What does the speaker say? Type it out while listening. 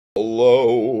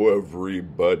Hello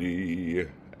everybody,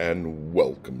 and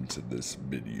welcome to this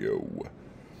video.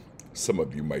 Some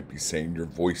of you might be saying your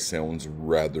voice sounds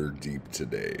rather deep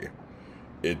today.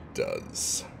 It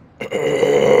does.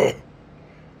 Is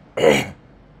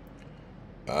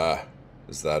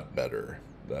that better?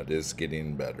 That is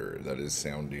getting better. That is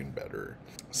sounding better.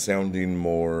 Sounding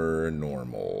more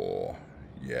normal.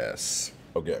 Yes.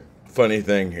 Okay, funny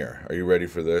thing here. Are you ready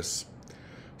for this?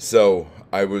 So,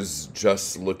 I was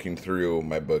just looking through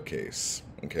my bookcase,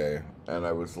 okay? And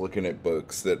I was looking at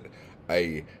books that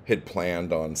I had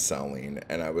planned on selling,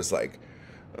 and I was like,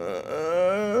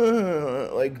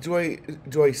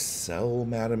 do I sell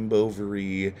Madame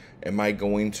Bovary? Am I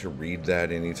going to read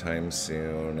that anytime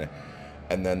soon?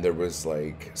 And then there was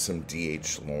like some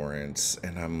D.H. Lawrence,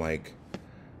 and I'm like,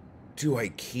 do I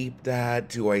keep that?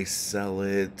 Do I sell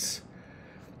it?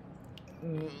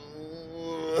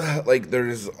 Like,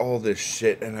 there's all this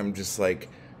shit, and I'm just like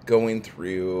going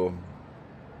through,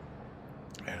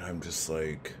 and I'm just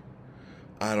like,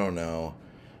 I don't know.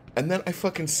 And then I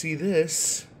fucking see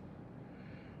this,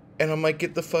 and I'm like,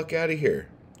 get the fuck out of here.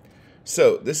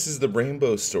 So this is the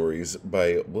Rainbow Stories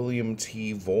by William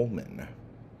T. Vollmann.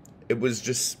 It was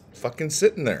just fucking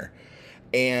sitting there,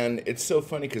 and it's so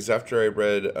funny because after I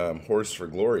read Horse for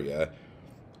Gloria,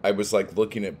 I was like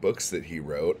looking at books that he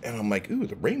wrote, and I'm like, ooh,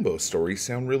 the Rainbow Stories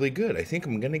sound really good. I think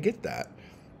I'm gonna get that.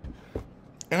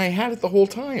 And I had it the whole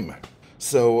time.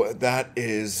 So that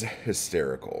is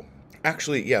hysterical.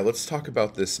 Actually, yeah, let's talk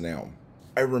about this now.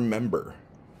 I remember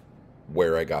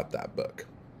where I got that book.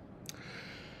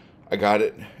 I got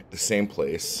it at the same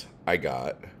place I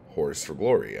got Horse for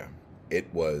Gloria.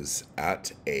 It was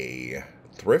at a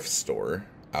thrift store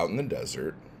out in the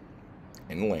desert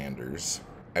in Landers.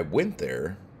 I went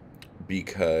there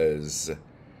because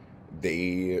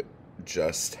they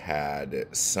just had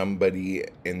somebody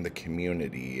in the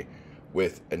community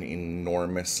with an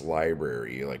enormous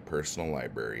library, like personal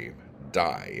library,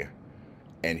 die,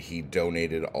 and he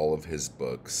donated all of his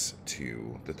books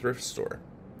to the thrift store.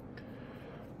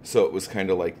 So it was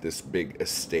kind of like this big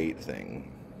estate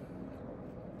thing.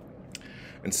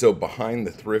 And so behind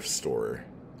the thrift store,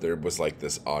 there was like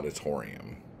this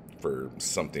auditorium for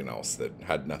something else that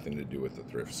had nothing to do with the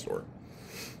thrift store.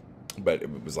 But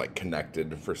it was like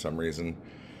connected for some reason.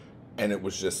 And it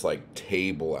was just like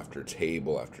table after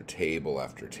table after table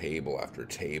after table after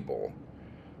table.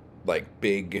 Like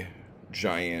big,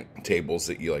 giant tables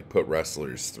that you like put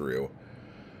wrestlers through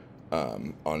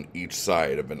on each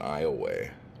side of an aisleway.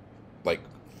 Like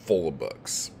full of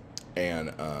books.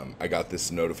 And I got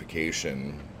this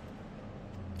notification,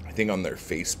 I think on their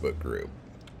Facebook group,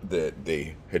 that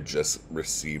they had just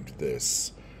received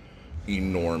this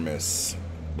enormous,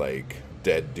 like,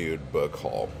 dead dude book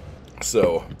haul.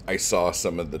 So I saw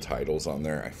some of the titles on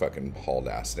there. I fucking hauled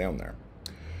ass down there.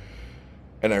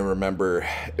 And I remember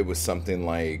it was something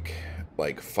like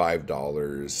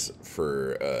 $5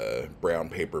 for a brown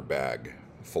paper bag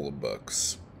full of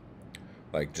books.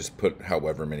 Like, just put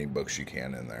however many books you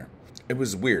can in there. It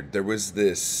was weird. There was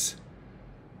this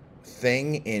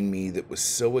thing in me that was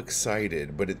so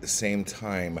excited, but at the same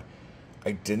time,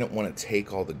 I didn't want to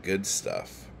take all the good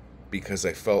stuff because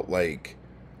I felt like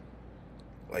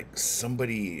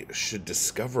somebody should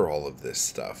discover all of this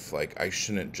stuff. Like, I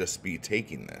shouldn't just be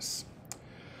taking this.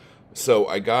 So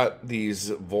I got these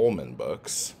Vollmann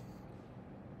books.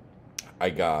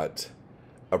 I got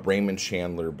a Raymond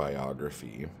Chandler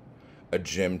biography, a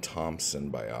Jim Thompson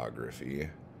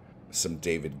biography, some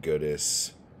David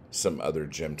Goodis, some other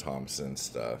Jim Thompson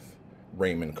stuff,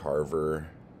 Raymond Carver.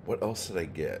 What else did I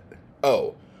get?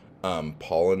 Oh,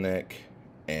 Polinick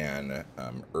and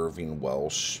Irving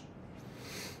Welsh.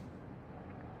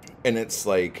 And it's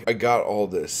like, I got all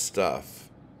this stuff,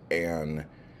 and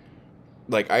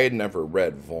like, I had never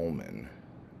read Vollmann,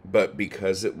 but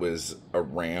because it was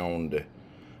around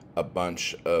a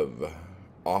bunch of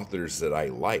authors that I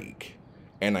like,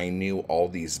 and I knew all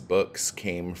these books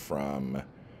came from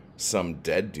some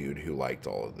dead dude who liked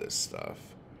all of this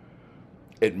stuff,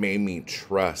 it made me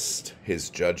trust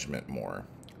his judgment more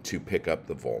to pick up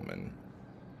the Vollmann.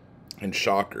 And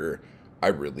shocker, I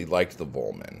really liked the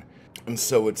Vollmann. And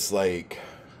so it's like,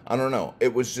 I don't know,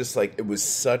 it was just like, it was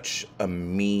such a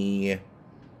me,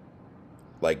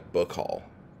 like, book haul,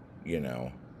 you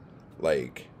know?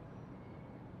 Like,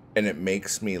 and it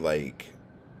makes me, like,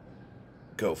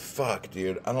 go, fuck,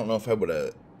 dude, I don't know if I would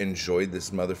have enjoyed this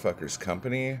motherfucker's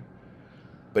company,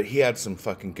 but he had some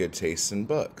fucking good taste in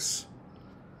books.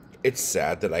 It's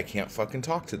sad that I can't fucking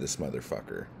talk to this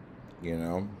motherfucker, you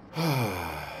know?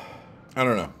 I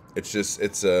don't know. It's just,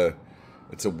 it's a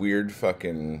weird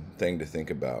fucking thing to think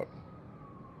about.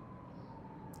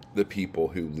 the people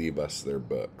who leave us their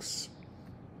books.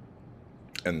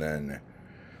 And then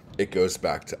it goes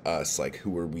back to us, like,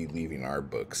 who are we leaving our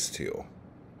books to?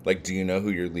 Like, do you know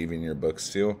who you're leaving your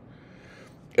books to?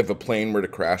 If a plane were to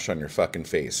crash on your fucking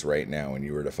face right now and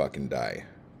you were to fucking die,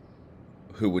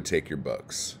 who would take your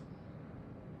books?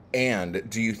 And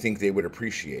do you think they would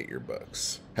appreciate your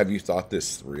books? Have you thought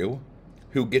this through?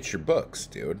 Who gets your books,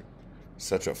 dude?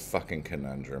 Such a fucking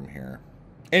conundrum here.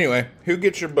 Anyway, who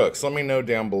gets your books? Let me know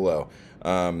down below.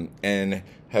 And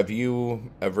have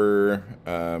you ever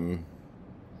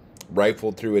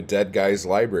rifled through a dead guy's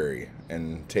library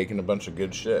and taken a bunch of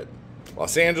good shit?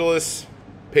 Los Angeles,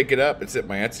 pick it up. It's at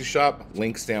my Etsy shop.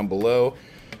 Links down below.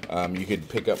 You could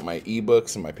pick up my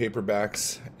ebooks and my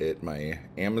paperbacks at my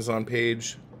Amazon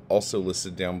page, also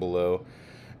listed down below.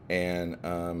 And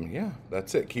yeah,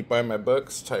 that's it. Keep buying my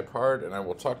books, type hard, and I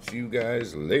will talk to you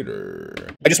guys later.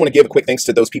 I just want to give a quick thanks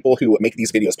to those people who make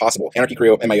these videos possible. Anarchy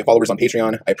Crew and my followers on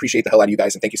Patreon. I appreciate the hell out of you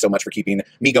guys, and thank you so much for keeping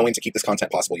me going to keep this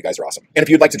content possible. You guys are awesome. And if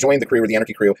you'd like to join the crew or the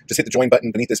Anarchy Crew, just hit the join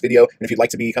button beneath this video. And if you'd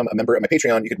like to become a member of my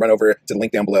Patreon, you could run over to the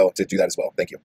link down below to do that as well. Thank you.